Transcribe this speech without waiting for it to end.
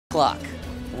o'clock.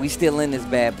 We still in this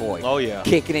bad boy. Oh, yeah.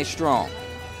 Kicking it strong.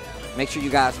 Make sure you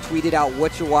guys tweet it out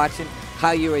what you're watching,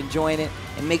 how you're enjoying it,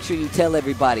 and make sure you tell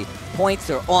everybody points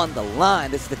are on the line.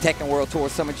 This is the Tekken World Tour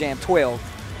Summer Jam 12.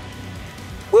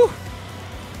 Woo!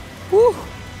 Woo!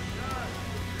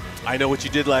 I know what you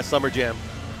did last Summer Jam.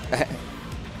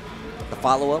 The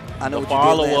follow-up? I know the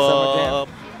what you did last Summer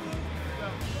Jam.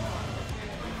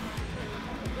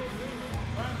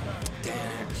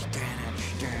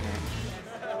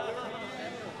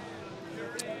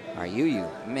 All right,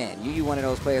 YUYU. Man, YUYU one of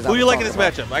those players. Who you like in this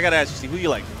matchup? I got to ask you, Steve. Who you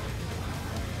like?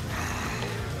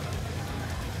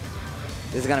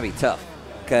 This is going to be tough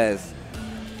because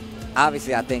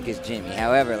obviously I think it's Jimmy.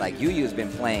 However, like YUYU has been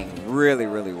playing really,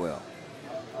 really well.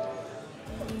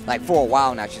 Like for a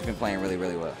while now, she's been playing really,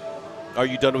 really well. Are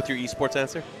you done with your esports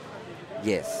answer?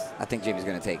 Yes. I think Jimmy's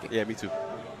going to take it. Yeah, me too.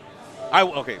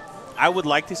 Okay. I would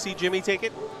like to see Jimmy take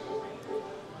it,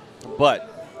 but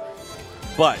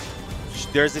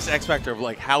there's this X factor of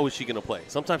like, how is she going to play?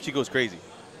 Sometimes she goes crazy.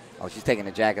 Oh, she's taking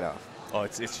the jacket off. Oh,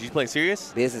 she's playing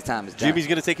serious? Business time is done. Jimmy's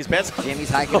going to take his pants off? Jimmy's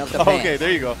hiking up the pants. Okay,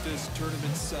 there you go. This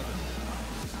tournament 7.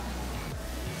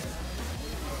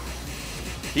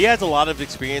 He has a lot of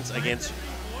experience against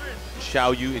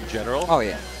YUYU in general. Oh,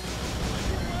 yeah.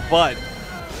 But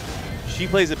she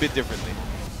plays a bit differently.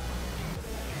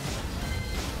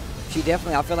 She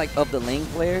definitely, I feel like of the Ling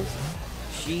players,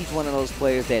 she's one of those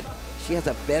players that she has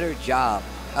a better job.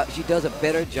 She does a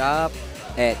better job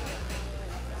at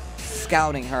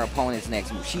scouting her opponent's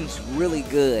next move. She's really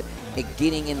good at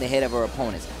getting in the head of her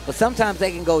opponents. But sometimes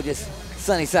they can go just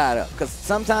sunny side up. Because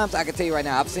sometimes, I can tell you right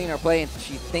now, I've seen her play and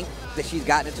she thinks that she's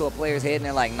gotten into a player's head and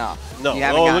they're like, nah. No.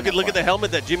 Oh, look at the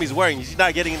helmet that Jimmy's wearing. He's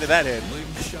not getting into that head.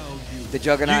 The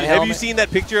Juggernaut helmet. Have you seen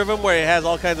that picture of him where it has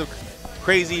all kinds of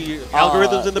crazy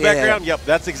algorithms in the background? Yep,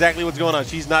 that's exactly what's going on.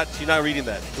 She's not reading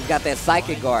that. He's got that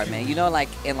psychic guard, man. You know, like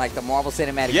in like the Marvel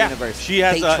Cinematic Universe,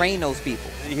 they train those people.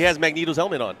 He has Magneto's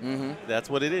helmet on. That's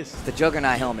what it is. It's the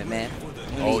Juggernaut helmet, man.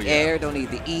 Don't need air, don't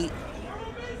need to eat.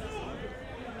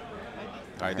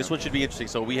 All right, this one should be interesting.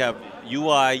 So we have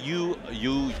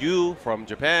YUYU from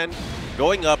Japan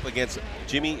going up against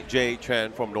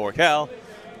JimmyJTran from NorCal.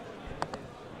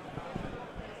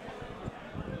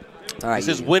 All right,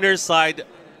 this is winner's side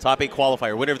top 8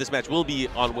 qualifier. Winner of this match will be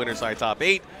on winner's side top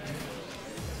 8.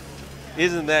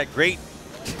 Isn't that great?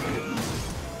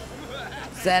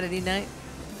 Saturday night,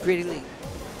 Pretty League.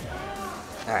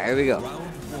 All right, here we go.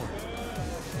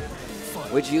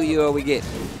 Which YUYU are we getting?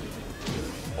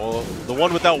 Well, the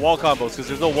one without wall combos, because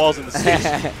there's no walls in the stage.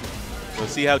 We'll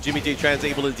see how JimmyJTran is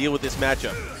able to deal with this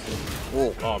matchup.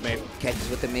 Whoa. Oh, man. Catches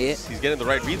with the mid. He's getting the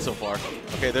right read so far.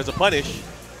 Okay, there's a punish.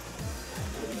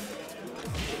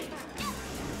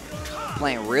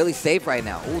 Playing really safe right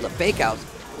now. Ooh, the fake outs.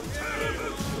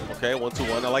 Okay,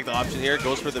 1-2-1. I like the option here.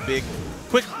 Goes for the big,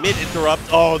 quick mid interrupt.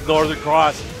 Oh, Northern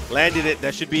Cross. Landed it.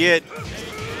 That should be it.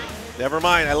 Never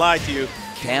mind. I lied to you.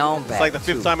 Down back. It's like the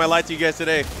 5th time I lied to you guys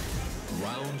today.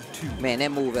 Man,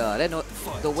 that move,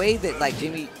 the way that like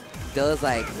Jimmy does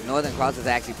like Northern Cross is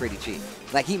actually pretty cheap.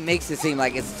 Like he makes it seem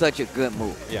like it's such a good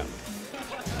move. Yeah.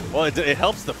 Well, it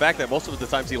helps the fact that most of the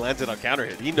times he lands it on counter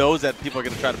hit. He knows that people are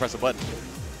going to try to press a button.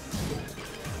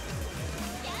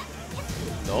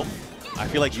 Nope. I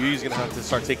feel like YUYU's going to have to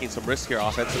start taking some risks here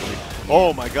offensively.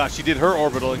 Oh my gosh, she did her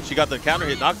orbital and she got the counter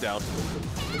hit knockdown.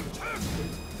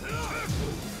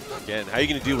 Again, how are you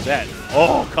going to deal with that?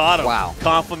 Oh, caught him. Wow.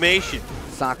 Confirmation.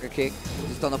 Soccer kick.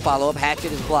 Just on the follow-up.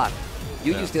 Hatchet is blocked.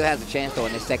 YUYU still has a chance, though,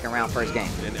 in this second round, first game.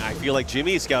 And I feel like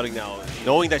Jimmy is scouting now,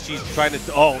 knowing that she's trying to...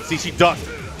 Oh, see, she ducked.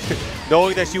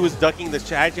 Knowing that she was ducking the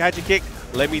hatchet kick,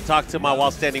 let me talk to my while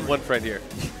standing one friend here.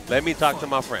 Let me talk to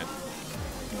my friend.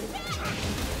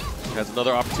 Has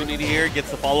another opportunity here, gets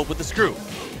the follow-up with the screw.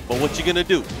 But what you going to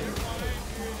do?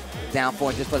 Down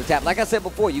forward just for the tap. Like I said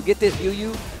before, you get this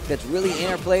YUYU that's really in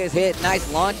her player's head.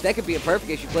 Nice launch. That could be a perfect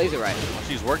if she plays it right.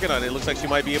 She's working on it. It looks like she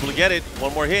might be able to get it.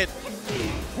 One more hit.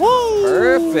 Woo!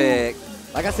 Perfect.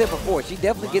 Like I said before, she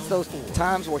definitely gets those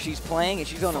times where she's playing and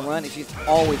she's on a run and she's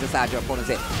always inside your opponent's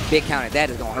head. Big counter. That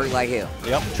is going to hurt like hell.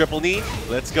 Yep. Triple knee.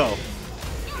 Let's go.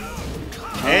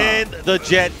 And the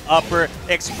jet upper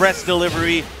express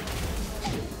delivery.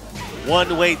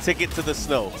 One-way ticket to the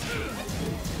snow.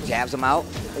 Jabs him out.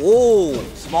 Oh,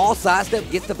 small sidestep,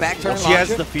 gets the back turn. Well, she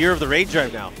has the fear of the rage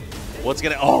drive now. What's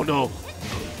going to... Oh, no.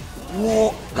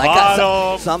 Whoa.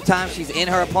 Like sometimes she's in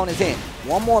her opponent's head.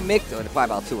 One more mix, or probably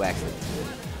about 2 actually.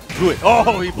 Do it.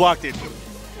 Oh, he blocked it.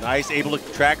 Nice, able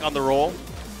to track on the roll.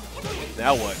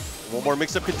 Now what? One more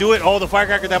mix-up could do it. Oh, the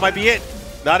firecracker, that might be it.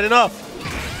 Not enough.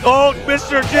 Oh,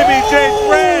 Mr.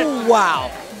 JimmyJTran. Wow.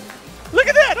 Look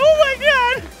at that. Oh, my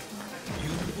God.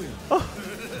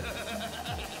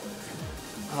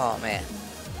 Oh, man.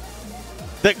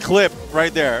 That clip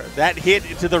right there, that hit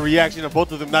into the reaction of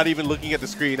both of them not even looking at the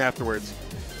screen afterwards.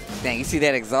 Dang, you see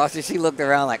that exhaustion? She looked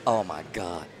around like, oh, my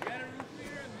God.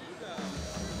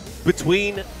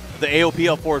 Between the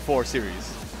AOPL 4-4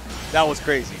 series, that was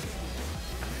crazy.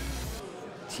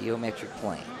 Geometric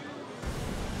plane.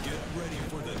 Get ready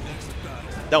for the next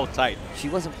battle. That was tight. She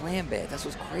wasn't playing bad. That's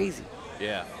what's crazy.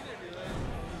 Yeah.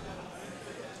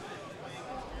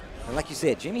 And like you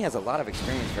said, Jimmy has a lot of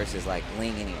experience versus like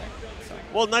Ling anyway. So,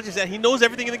 Well, not just that, he knows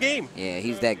everything in the game. yeah,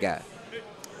 he's that guy.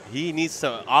 He needs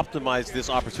to optimize this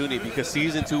opportunity because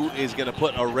Season 2 is going to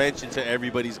put a wrench into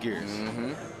everybody's gears.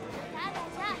 Mm-hmm.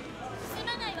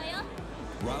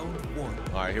 Round 1.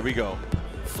 All right, here we go.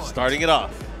 Starting it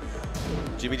off.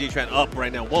 JimmyJTran up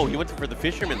right now. Whoa, he went for the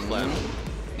Fisherman Slam.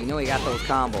 You know he got those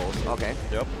combos. Okay.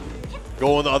 Yep.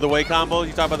 Going the other way combo.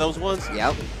 You talk about those ones?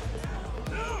 Yep.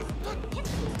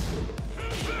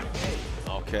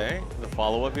 Okay. The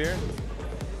follow-up here.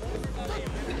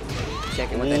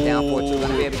 Checking with that down 4-2.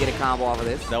 Gonna be able to get a combo off of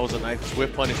this. That was a nice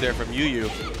swift punish there from YUYU.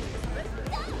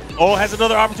 Oh, has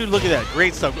another opportunity. Look at that.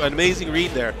 Great stuff. An amazing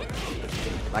read there.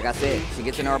 Like I said, she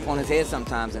gets in her opponent's head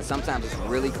sometimes, and sometimes it's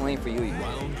really clean for YUYU.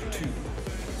 Round 2.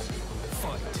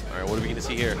 Fight. All right, what are we going to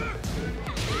see here?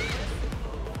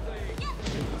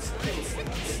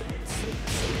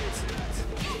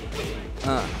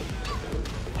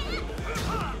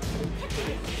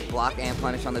 Block and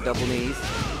punish on the double knees.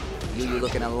 YUYU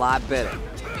looking a lot better.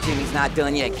 Jimmy's not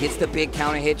done yet. Gets the big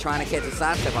counter hit, trying to catch a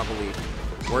sidestep, I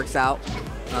believe. Works out.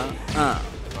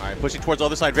 All right, pushing towards the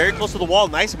other side. Very close to the wall.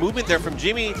 Nice movement there from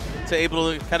Jimmy to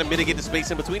able to kind of mitigate the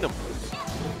space in between them.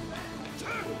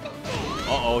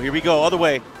 Uh-oh, here we go. Other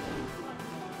way.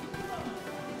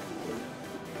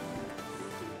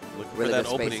 Looking Really for that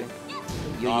good opening. spacing.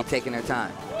 YUYU taking her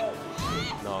time.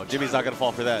 No, Jimmy's not going to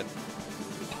fall for that.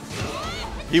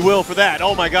 He will for that.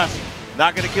 Oh, my gosh.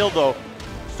 Not going to kill, though.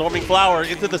 Storming Flower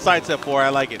into the side step 4. I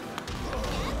like it.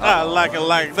 I like it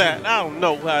like that. I don't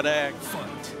know how to act.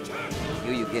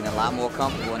 YUYU getting a lot more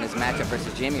comfortable in this matchup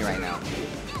versus Jimmy right now.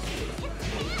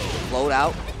 Float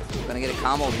out. Gonna get a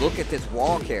combo. Look at this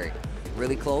wall carry.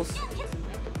 Really close.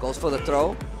 Goes for the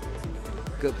throw.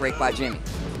 Good break by Jimmy.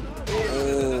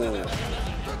 Oh.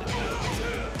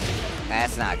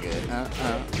 That's not good.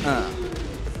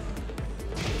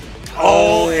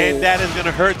 Oh, and that is going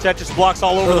to hurt. Tetris blocks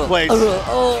all over the place.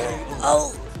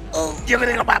 Give it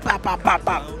a pop, pop, pop, pop,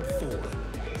 pop. Round 4.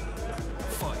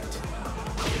 Fight.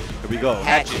 Here we go.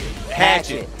 Hatchet.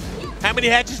 Hatchet. How many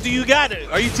hatchets do you got?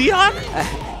 Are you T-Hawk?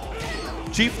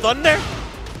 Chief Thunder?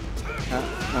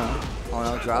 Oh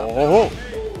no, drop.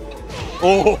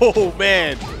 Oh,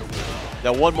 man.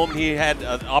 That one moment he had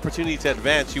an opportunity to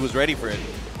advance, he was ready for it.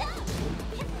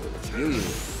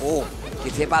 YUYU. Oh,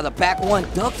 gets hit by the back one.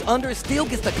 Ducks under, still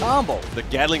gets the combo. The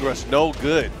Gatling Rush, no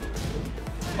good.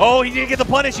 Oh, he didn't get the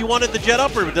punish. He wanted the jet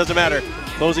upper, but it doesn't matter.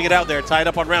 Closing it out there, tied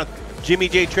up on round.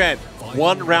 JimmyJTran,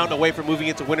 1 round away from moving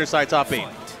into winner's side top 8.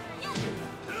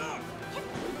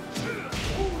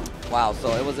 Wow,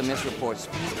 so it was a misreport.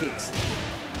 Speed kicks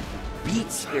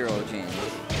beats Spiro James.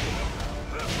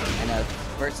 And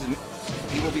versus,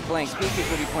 he will be playing, Speed kicks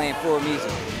will be playing full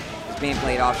music. It's being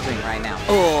played off stream right now.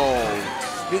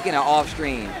 Oh, speaking of off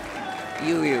stream,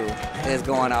 YUYU is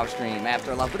going off stream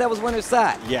after a loss, but that was winner's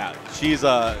side. Yeah, she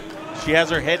has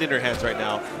her head in her hands right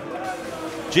now.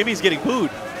 Jimmy's getting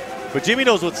booed, but Jimmy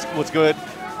knows what's good.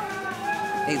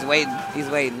 He's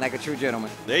waiting like a true gentleman.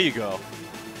 There you go.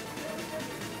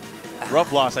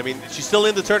 Rough loss. I mean, she's still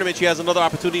in the tournament. She has another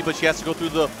opportunity, but she has to go through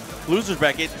the loser's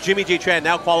bracket. JimmyJTran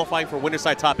now qualifying for winner's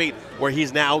side top 8, where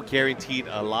he's now guaranteed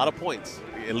a lot of points,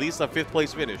 at least a 5th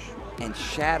place finish. And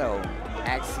Shadow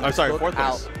actually took 4th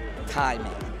out place.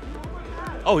 Tieman.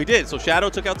 Oh, he did. So Shadow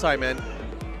took out Tieman,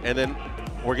 and then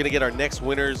we're going to get our next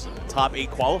winner's top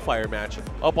 8 qualifier match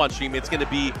up on stream. It's going to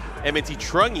be MNT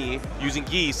Trungy using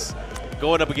Geese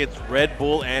going up against Red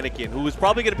Bull Anakin, who is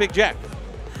probably going to pick Jack.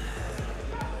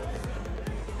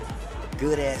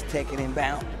 Good ass Tekken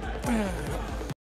inbound.